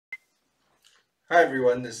Hi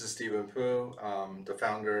everyone, this is Stephen Pu, the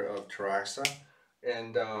founder of Teraxa,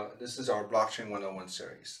 and this is our Blockchain 101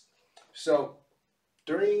 series. So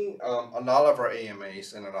during a lot of our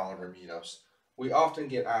AMAs and a lot of our meetups, we often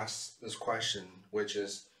get asked this question, which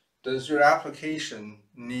is, does your application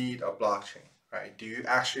need a blockchain, right? Do you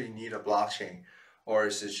actually need a blockchain, or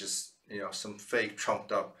is it just some fake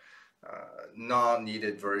trumped up,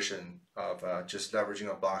 non-needed version of just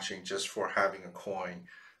leveraging a blockchain just for having a coin?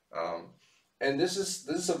 Um, and this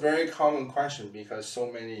is a very common question because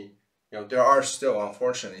so many, there are still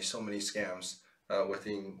unfortunately so many scams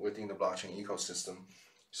within the blockchain ecosystem.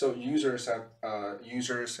 So users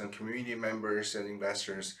and community members and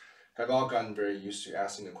investors have all gotten very used to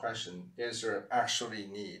asking the question: is there absolutely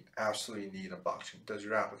need a blockchain? Does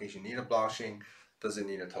your application need a blockchain? Does it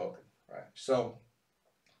need a token? Right. So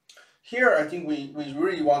here, I think we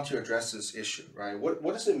really want to address this issue, right? What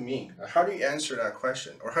does it mean? How do you answer that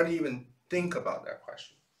question, or how do you even think about that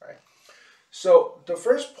question, right? So the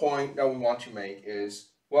first point that we want to make is,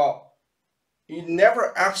 well, you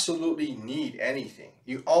never absolutely need anything.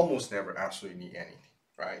 You almost never absolutely need anything,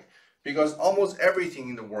 right? Because almost everything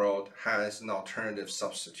in the world has an alternative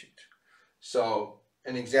substitute. So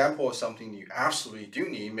an example of something you absolutely do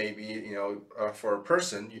need, maybe, for a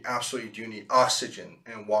person, you absolutely do need oxygen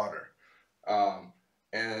and water. Um,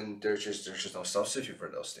 and there's just no substitute for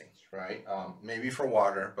those things, right? Maybe for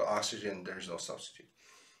water, but oxygen, there's no substitute.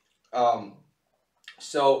 Um,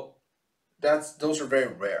 so those are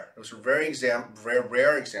very rare. Those are very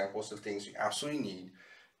rare examples of things you absolutely need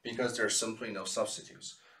because there's simply no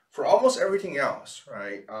substitutes. For almost everything else,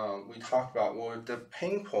 right? We talked about, well, if the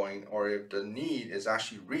pain point or if the need is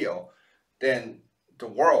actually real, then the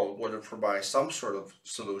world would have provided some sort of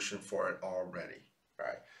solution for it already,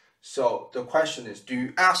 right? So the question is, do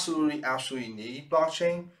you absolutely need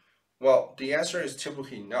blockchain? Well, the answer is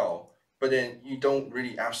typically no, but then you don't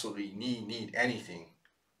really absolutely need anything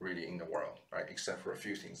really in the world, right? Except for a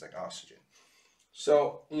few things like oxygen.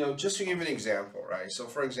 So, just to give an example, right? So,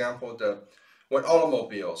 for example, the when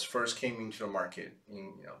automobiles first came into the market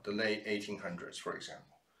in the late 1800s, for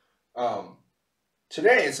example, um,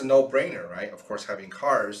 today it's a no-brainer, right? Of course, having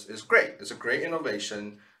cars is great. It's a great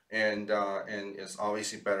innovation, and it's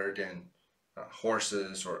obviously better than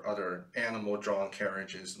horses or other animal-drawn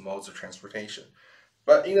carriages, modes of transportation.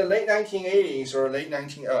 But in the late 1980s or in the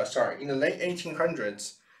late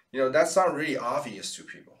 1800s, that's not really obvious to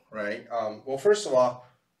people, right? Well, first of all,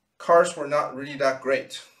 cars were not really that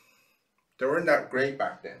great. They weren't that great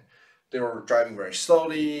back then. They were driving very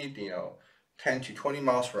slowly, 10 to 20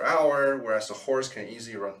 miles per hour, whereas a horse can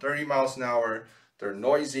easily run 30 miles an hour. They're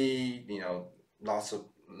noisy, lots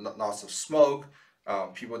of smoke.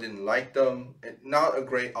 People didn't like them. Not a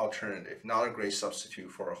great alternative, not a great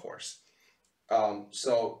substitute for a horse.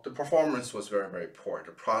 So the performance was very, very poor.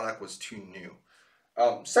 The product was too new.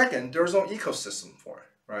 Second, there was no ecosystem for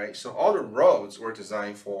it, right? So all the roads were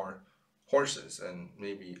designed for horses and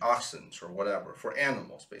maybe oxen or whatever, for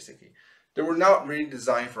animals, basically. They were not really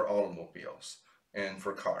designed for automobiles and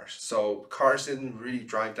for cars. So cars didn't really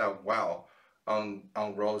drive that well on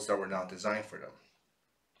roads that were not designed for them.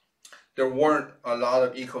 There weren't a lot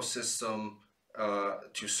of ecosystem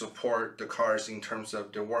to support the cars in terms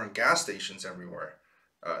of there weren't gas stations everywhere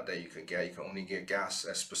that you could get. You could only get gas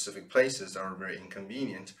at specific places that were very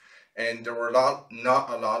inconvenient, and there were not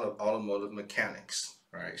a lot of automotive mechanics,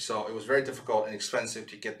 right? So it was very difficult and expensive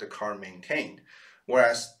to get the car maintained.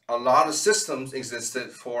 Whereas a lot of systems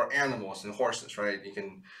existed for animals and horses, right? You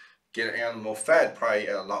can get an animal fed probably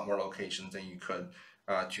at a lot more locations than you could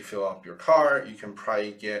to fill up your car. You can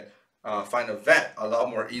probably get find a vet a lot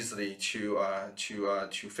more easily to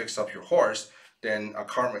fix up your horse than a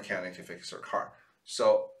car mechanic to fix their car.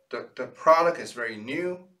 So the product is very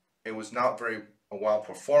new. It was not very well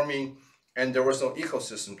performing, and there was no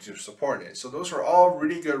ecosystem to support it. So those are all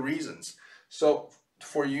really good reasons. So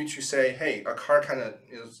for you to say, hey, a car kind of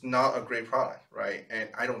is not a great product, right? And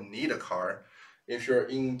I don't need a car. If you're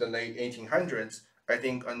in the late 1800s, I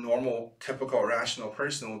think a normal, typical, rational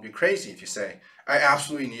person would be crazy to say, I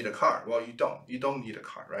absolutely need a car. Well, you don't. You don't need a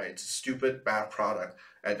car, right? It's a stupid, bad product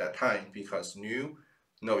at that time because new,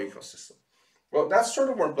 no ecosystem. Well, that's sort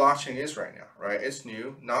of where blockchain is right now, right? It's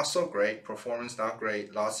new, not so great, performance not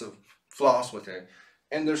great, lots of flaws with it,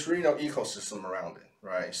 and there's really no ecosystem around it,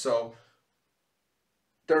 right? So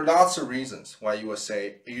there are lots of reasons why you would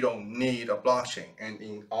say you don't need a blockchain, and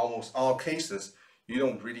in almost all cases, you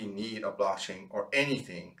don't really need a blockchain or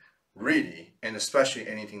anything really, and especially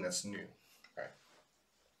anything that's new, right?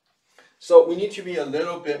 So we need to be a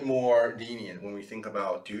little bit more lenient when we think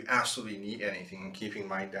about, do you absolutely need anything, and keep in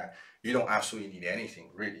mind that you don't absolutely need anything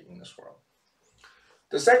really in this world.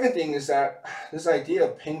 The second thing is that this idea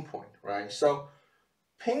of pain point, right? So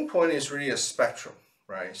pain point is really a spectrum,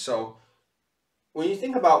 right? So when you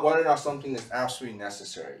think about whether or not something is absolutely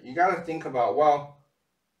necessary, you got to think about, well,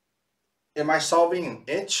 am I solving an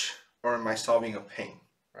itch or am I solving a pain,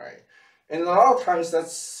 right? And a lot of times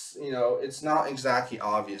that's, it's not exactly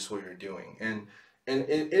obvious what you're doing. And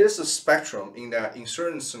it is a spectrum in that in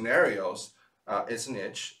certain scenarios, it's an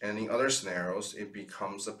itch, and in other scenarios, it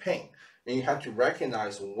becomes a pain. And you have to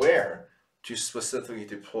recognize where to specifically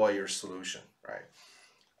deploy your solution, right?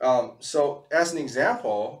 So as an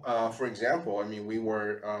example, for example, I mean, we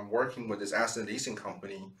were working with this asset leasing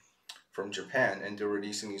company from Japan, and they're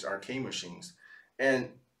releasing these arcade machines. And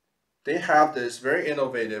they have this very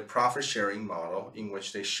innovative profit sharing model in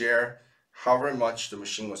which they share however much the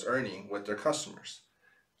machine was earning with their customers.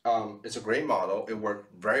 It's a great model. It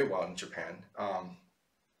worked very well in Japan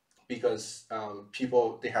because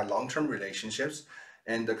people, they had long-term relationships,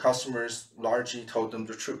 and the customers largely told them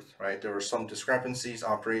the truth, right? There were some discrepancies,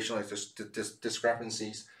 operational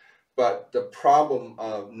discrepancies, but the problem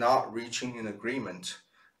of not reaching an agreement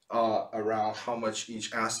around how much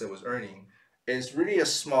each asset was earning is really a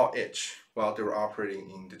small itch while they were operating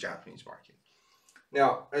in the Japanese market.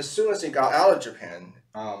 Now, as soon as they got out of Japan,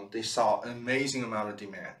 they saw an amazing amount of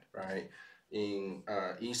demand, right? In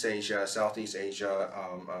East Asia, Southeast Asia,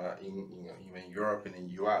 even Europe and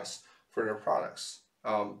the US for their products.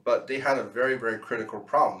 But they had a very, very critical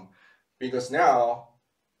problem because now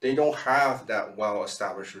they don't have that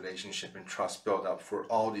well-established relationship and trust built up for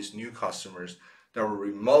all these new customers that were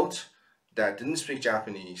remote, that didn't speak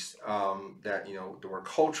Japanese, that they were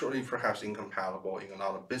culturally perhaps incompatible in a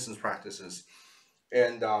lot of business practices,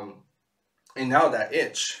 and now that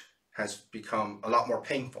itch has become a lot more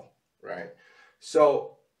painful, right?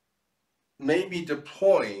 So maybe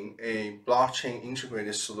deploying a blockchain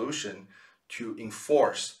integrated solution to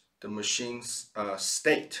enforce the machine's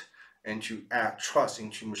state and to add trust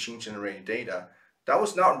into machine generated data, that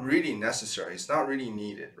was not really necessary. It's not really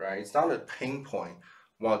needed, right? It's not a pain point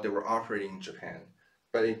while they were operating in Japan,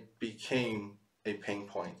 but it became a pain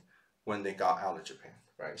point when they got out of Japan,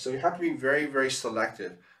 right? So you have to be very, very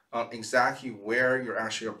selective on exactly where you're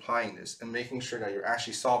actually applying this and making sure that you're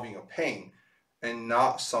actually solving a pain and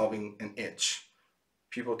not solving an itch.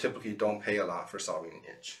 People typically don't pay a lot for solving an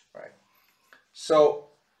itch, right? So,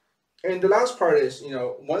 and the last part is,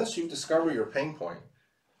 once you discover your pain point,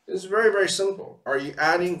 it's very, very simple. Are you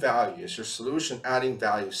adding value? Is your solution adding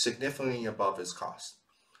value significantly above its cost?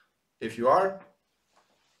 If you are,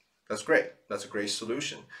 that's great. That's a great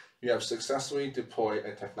solution. You have successfully deployed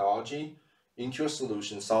a technology into a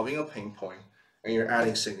solution, solving a pain point, and you're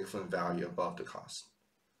adding significant value above the cost.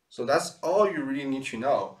 So that's all you really need to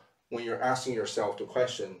know when you're asking yourself the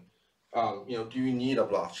question, do you need a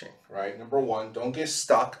blockchain, right? Number one, don't get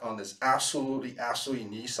stuck on this absolutely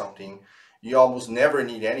need something. You almost never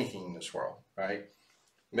need anything in this world, right?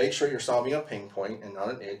 Make sure you're solving a pain point and not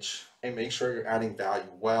an itch, and make sure you're adding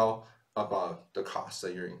value well above the costs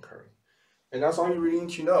that you're incurring. And that's all you really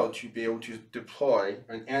need to know to be able to deploy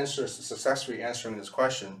and successfully answering this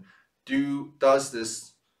question. Does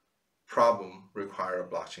this problem require a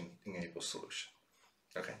blockchain-enabled solution?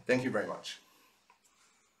 Okay, thank you very much.